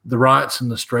the riots in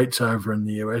the streets over in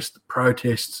the US, the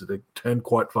protests that have turned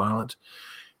quite violent.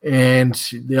 And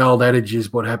the old adage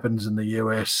is what happens in the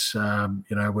US,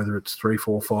 whether it's 3,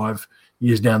 4, 5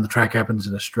 years down the track, happens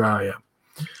in Australia.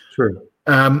 True.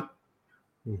 And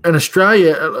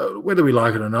Australia, whether we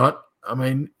like it or not, I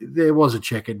mean, there was a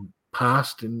checkered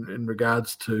past in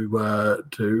regards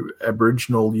to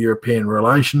Aboriginal European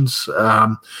relations.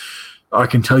 I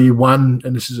can tell you one,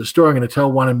 and this is a story I'm going to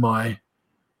tell, one in my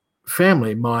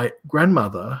family. My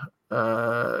grandmother,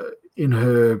 in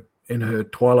her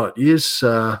twilight years,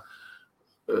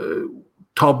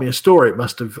 told me a story.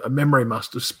 A memory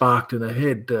must have sparked in her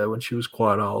head when she was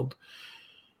quite old,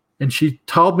 and she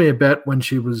told me about when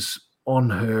she was on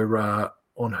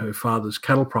her father's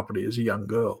cattle property as a young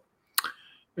girl.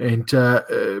 And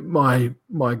my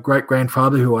great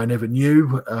grandfather, who I never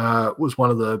knew, was one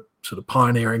of the sort of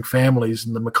pioneering families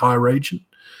in the Mackay region,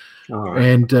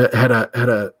 and had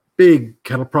a big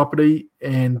cattle property,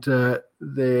 and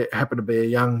there happened to be a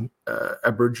young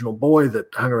Aboriginal boy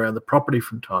that hung around the property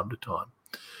from time to time.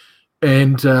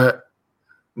 And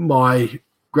my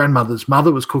grandmother's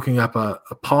mother was cooking up a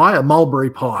pie, a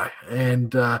mulberry pie,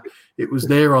 and it was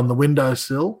there on the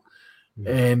windowsill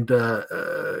and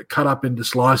cut up into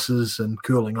slices and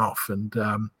cooling off. And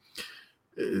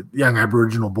the young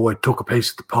Aboriginal boy took a piece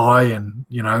of the pie and,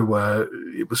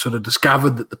 it was sort of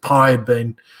discovered that the pie had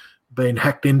been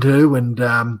hacked into, and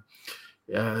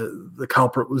the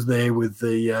culprit was there with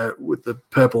the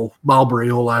purple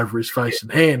mulberry all over his face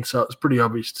and hands. So it was pretty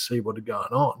obvious to see what had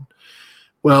gone on.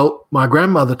 Well, my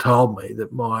grandmother told me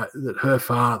that her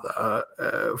father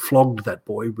flogged that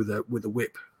boy with a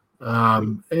whip,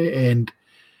 and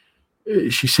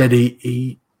she said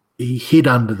he hid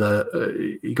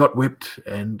under he got whipped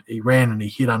and he ran and he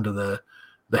hid under the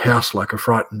house like a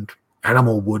frightened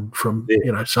animal would from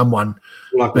someone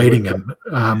like beating him.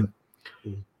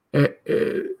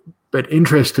 But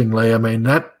interestingly, I mean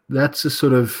that's a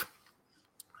sort of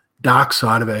dark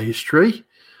side of our history.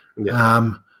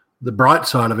 Yeah. The bright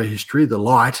side of our history, the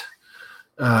light.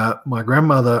 My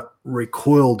grandmother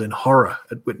recoiled in horror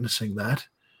at witnessing that.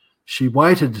 She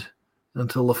waited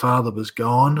until the father was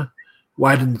gone,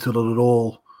 waited until it had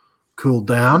all cooled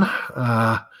down,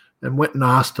 and went and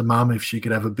asked her mum if she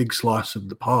could have a big slice of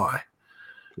the pie.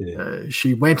 Yeah.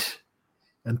 She went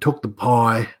and took the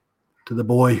pie to the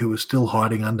boy who was still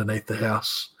hiding underneath the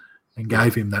house and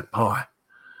gave him that pie.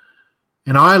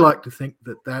 And I like to think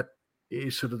that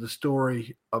is sort of the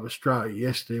story of Australia.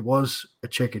 Yes, there was a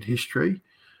checkered history,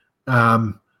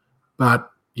 but,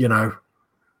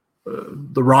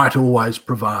 the right always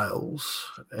prevails.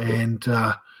 And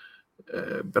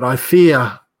but I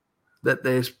fear that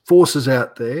there's forces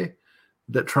out there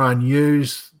that try and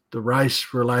use the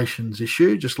race relations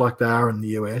issue, just like they are in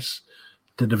the US,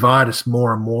 to divide us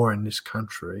more and more in this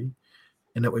country,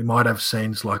 and that we might have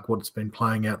scenes like what's been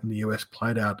playing out in the US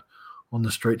played out on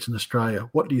the streets in Australia.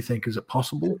 What do you think? Is it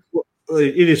possible? Well,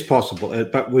 it is possible,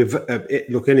 but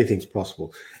look, anything's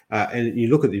possible. And you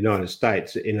look at the United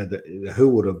States. Who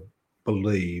would have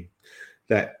believed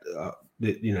that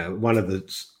one of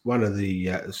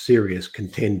the serious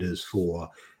contenders for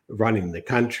running the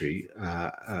country,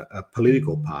 a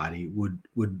political party,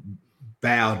 would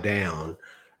bow down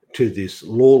to this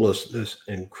lawlessness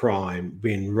and crime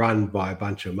being run by a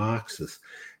bunch of Marxists.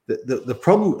 The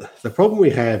problem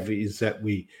we have is that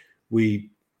we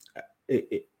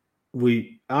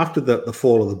after the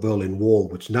fall of the Berlin Wall,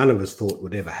 which none of us thought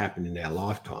would ever happen in our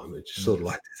lifetime, it's just sort of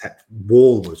like that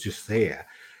wall was just there,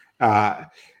 and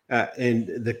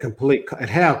and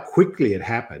how quickly it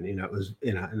happened. It was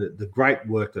and the great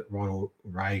work that Ronald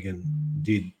Reagan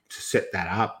did to set that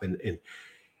up, and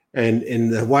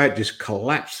the way it just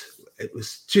collapsed, it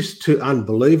was just too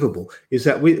unbelievable. Is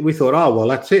that we thought, oh well,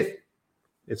 that's it.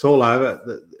 It's all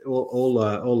over. All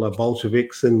the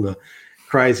Bolsheviks and the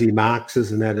crazy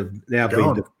Marxists and that have now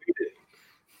been defeated,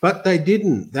 but they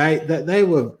didn't. They're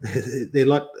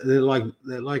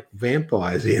like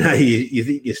vampires. You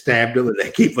think you stabbed them and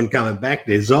they keep on coming back.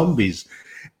 They're zombies,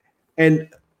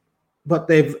 but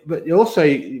also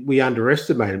we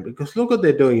underestimate them because look what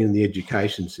they're doing in the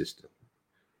education system.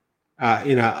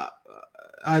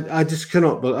 I just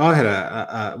cannot. But I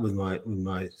had with my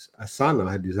son.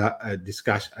 I had a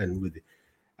discussion with.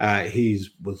 He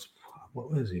was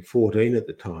 14 at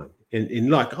the time, and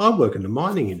like I work in the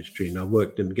mining industry, and I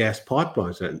worked in gas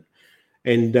pipelines, and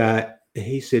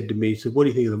he said to me, he said, "What do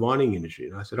you think of the mining industry?"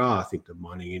 And I said, "Oh, I think the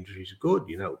mining industry is good.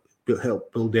 To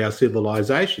help build our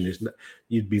civilization.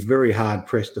 You'd be very hard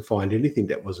pressed to find anything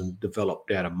that wasn't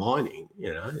developed out of mining.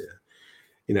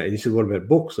 And he said, what about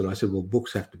books? And I said, well,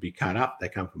 books have to be cut up. They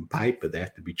come from paper. They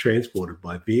have to be transported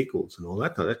by vehicles and all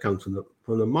that. That comes from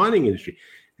the mining industry.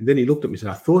 And then he looked at me and said,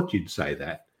 I thought you'd say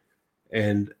that.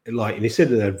 And he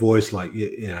said in that voice,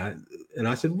 and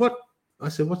I said, what? I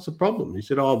said, what's the problem? He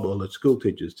said, oh, well, the school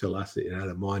teachers tell us that,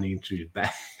 the mining industry is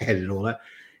bad and all that.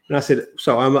 And I said,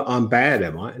 so I'm bad,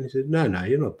 am I? And he said, no,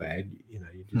 you're not bad.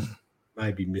 You just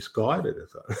maybe misguided.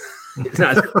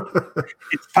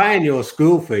 It's paying your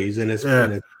school fees and it's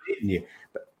eating you.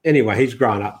 But anyway, he's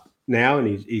grown up now and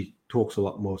he talks a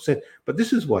lot more sense. But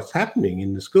this is what's happening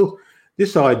in the schools.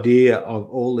 This idea of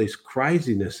all this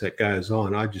craziness that goes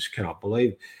on, I just cannot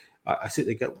believe. I sit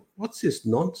there and go, what's this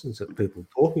nonsense that people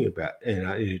are talking about?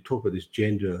 And you talk about this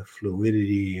gender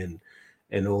fluidity and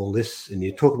all this, and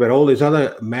you talk about all these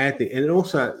other mad things, and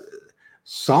also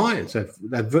science.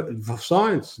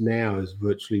 Science now is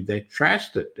virtually, they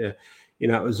trashed it.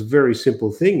 It was a very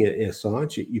simple thing in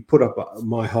science. You put up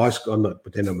my high school. I'm not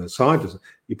pretending I'm a scientist.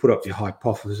 You put up your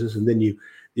hypothesis, and then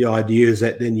the idea is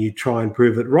that then you try and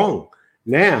prove it wrong.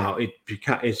 Now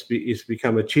it's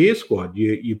become a cheer squad.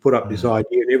 You put up this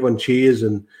idea, and everyone cheers,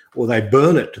 or they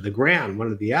burn it to the ground.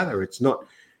 One or the other. It's not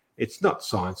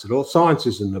science at all. Science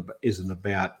isn't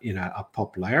about a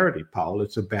popularity poll.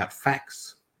 It's about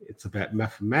facts. It's about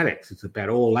mathematics. It's about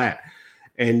all that.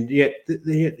 And yet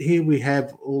here we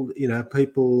have all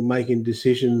people making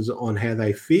decisions on how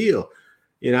they feel.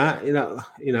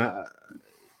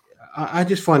 I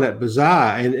just find that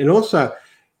bizarre. And also,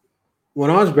 when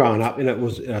I was growing up, and it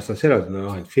was, as I said, I was in the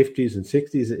 1950s and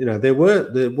 60s, there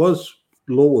was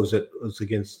laws that was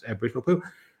against Aboriginal people.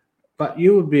 But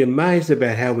you would be amazed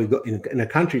about how we got in a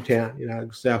country town,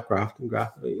 South Grafton,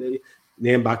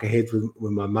 Nambucca Heads,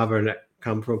 where my mother and that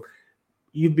come from.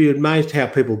 You'd be amazed how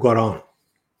people got on,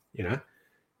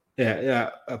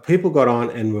 people got on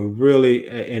and were really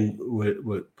and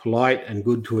were polite and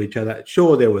good to each other.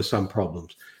 Sure, there were some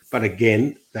problems, but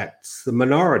again, that's the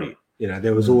minority.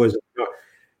 There was always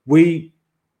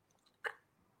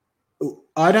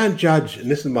I don't judge, and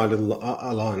this is my little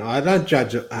line. I don't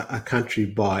judge a country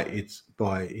by its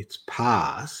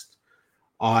past.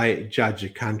 I judge a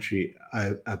country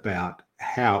about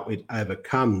how it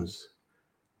overcomes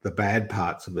the bad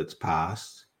parts of its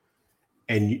past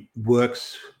and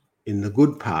works in the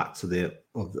good parts of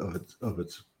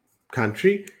its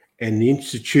country and the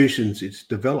institutions it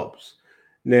develops.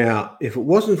 Now, if it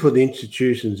wasn't for the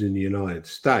institutions in the United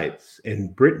States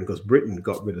and Britain, because Britain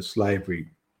got rid of slavery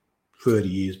 30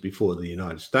 years before the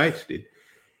United States did, if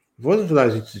it wasn't for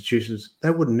those institutions, they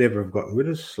would never have gotten rid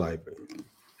of slavery.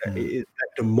 That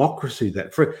democracy,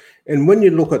 and when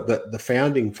you look at the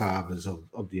founding fathers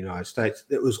of the United States,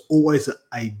 there was always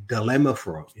a dilemma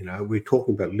for them. We're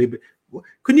talking about liberty.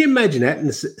 Couldn't you imagine that in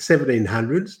the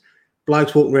 1700s?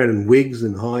 Blokes walking around in wigs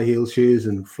and high heel shoes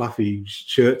and fluffy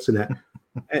shirts and that.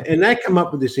 And they come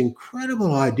up with this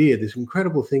incredible idea, this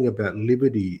incredible thing about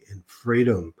liberty and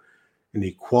freedom and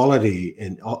equality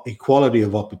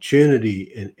of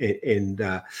opportunity, and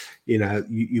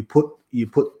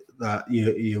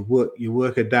you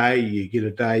work a day, you get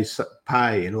a day's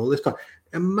pay, and all this kind of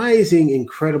amazing,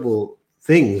 incredible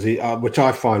things, which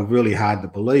I find really hard to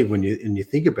believe when you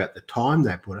think about the time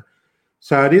they put it.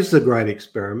 So it is a great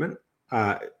experiment.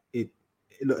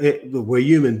 We're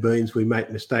human beings. We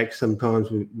make mistakes sometimes.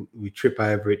 We trip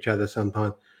over each other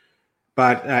sometimes.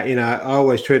 But, I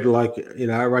always treat it like,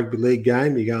 a rugby league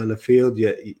game. You go on the field,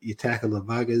 you tackle the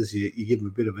buggers, you give them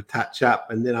a bit of a touch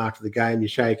up, and then after the game, you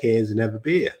shake hands and have a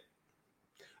beer.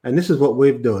 And this is what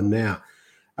we're doing now,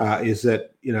 is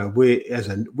that,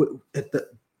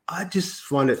 I just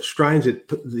find it strange that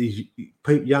these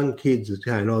young kids are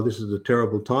saying, oh, this is a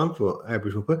terrible time for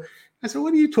Aboriginal people. I said,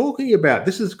 what are you talking about?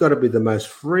 This has got to be the most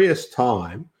freest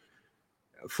time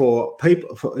for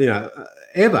people,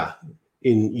 ever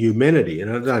in humanity.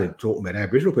 And I'm not only talking about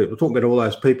Aboriginal people, I'm talking about all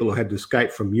those people who had to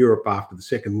escape from Europe after the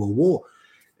Second World War.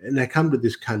 And they come to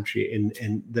this country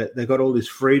and they've got all these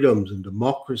freedoms and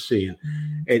democracy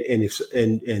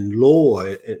and law,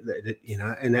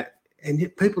 and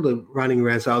yet people are running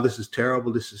around saying, oh, this is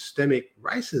terrible, this is systemic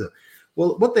racism.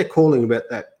 Well, what they're calling about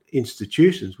that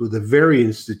institutions were the very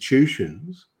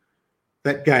institutions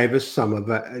that gave us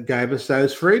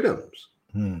those freedoms.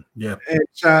 Yeah. And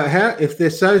so if they're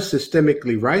so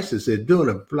systemically racist, they're doing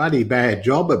a bloody bad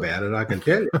job about it, I can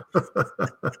tell you.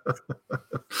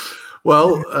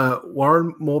 Well,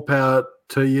 Warren, more power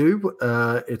to you.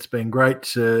 It's been great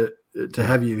to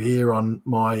have you here on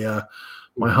my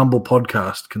humble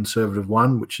podcast, Conservative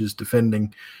One, which is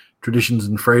defending traditions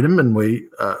and freedom. And we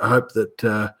hope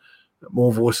that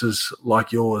more voices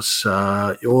like yours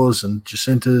and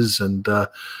Jacinta's and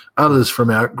others from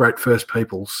our great First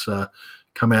Peoples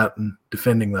come out and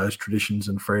defending those traditions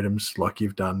and freedoms like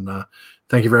you've done.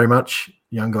 Thank you very much,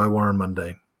 young guy Warren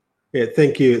Mundine. Yeah,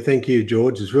 thank you,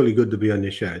 George. It's really good to be on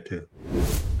your show too.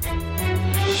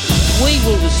 We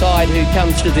will decide who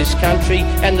comes to this country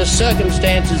and the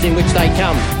circumstances in which they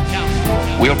come.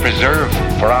 We'll preserve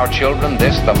for our children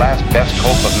this, the last best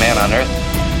hope of man on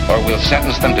earth, or we'll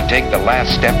sentence them to take the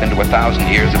last step into 1,000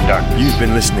 years of darkness. You've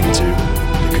been listening to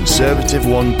the Conservative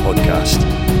One podcast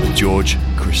with George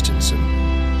Christensen.